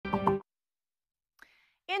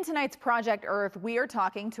In tonight's Project Earth, we are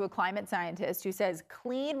talking to a climate scientist who says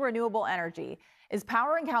clean, renewable energy is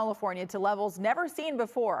powering California to levels never seen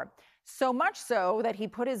before. So much so that he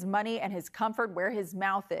put his money and his comfort where his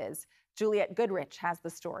mouth is. Juliette Goodrich has the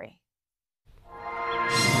story.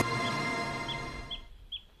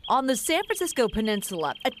 On the San Francisco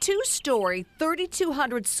Peninsula, a two-story,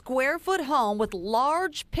 3,200 square foot home with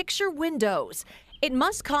large picture windows. It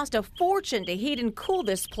must cost a fortune to heat and cool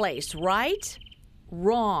this place, right?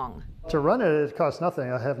 Wrong. To run it, it costs nothing.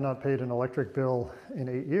 I have not paid an electric bill in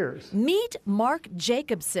 8 years. Meet Mark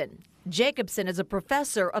Jacobson. Jacobson is a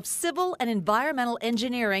professor of civil and environmental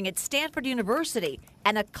engineering at Stanford University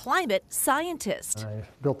and a climate scientist. I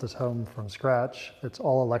built this home from scratch. It's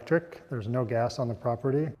all electric. There's no gas on the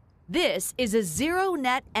property. This is a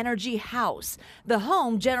zero-net energy house. The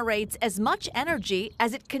home generates as much energy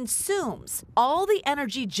as it consumes. All the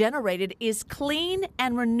energy generated is clean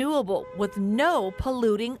and renewable with no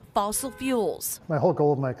polluting fossil fuels. My whole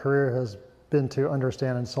goal of my career has been to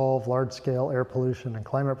understand and solve large-scale air pollution and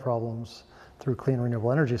climate problems through clean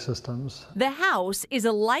renewable energy systems. The house is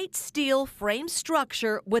a light steel frame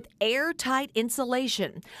structure with airtight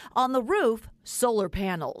insulation. On the roof, solar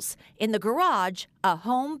panels. In the garage, a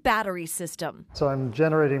home battery system. So I'm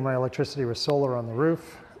generating my electricity with solar on the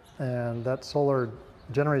roof, and that solar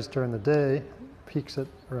generates during the day, peaks at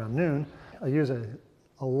around noon. I use a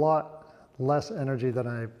lot less energy than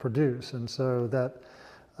I produce, and so that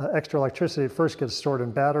extra electricity first gets stored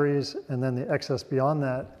in batteries, and then the excess beyond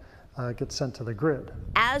that gets sent to the grid.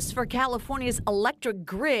 As for California's electric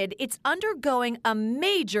grid, it's undergoing a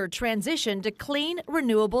major transition to clean,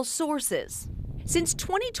 renewable sources. Since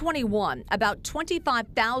 2021, about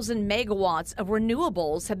 25,000 megawatts of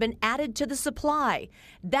renewables have been added to the supply.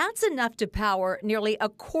 That's enough to power nearly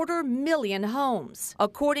 250,000 homes.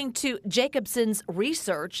 According to Jacobson's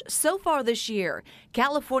research, so far this year,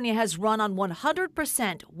 California has run on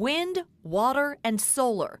 100% wind, water, and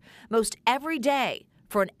solar, most every day,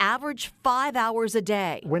 for an average 5 hours a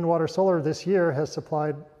day. Wind, water, solar this year has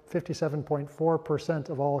supplied 57.4%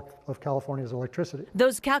 of all of California's electricity.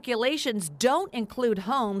 Those calculations don't include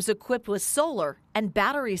homes equipped with solar and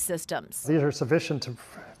battery systems. These are sufficient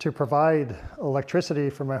to provide electricity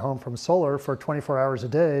for my home from solar for 24 hours a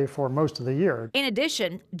day for most of the year. In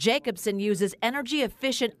addition, Jacobson uses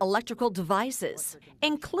energy-efficient electrical devices,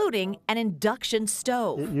 including an induction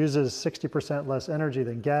stove. It uses 60% less energy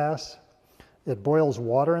than gas. It boils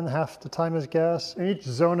water in half the time as gas. In each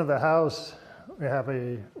zone of the house, we have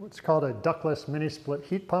what's called a ductless mini-split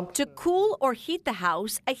heat pump. To cool or heat the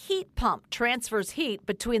house, a heat pump transfers heat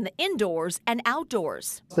between the indoors and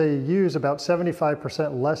outdoors. They use about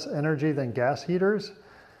 75% less energy than gas heaters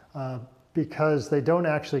because they don't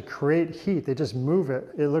actually create heat, they just move it.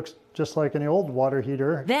 It looks just like an old water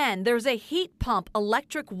heater. Then there's a heat pump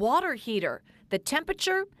electric water heater. The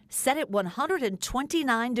temperature set at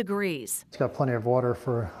 129 degrees. It's got plenty of water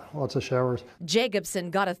for lots of showers. Jacobson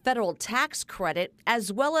got a federal tax credit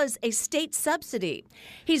as well as a state subsidy.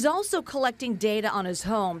 He's also collecting data on his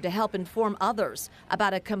home to help inform others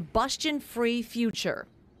about a combustion-free future.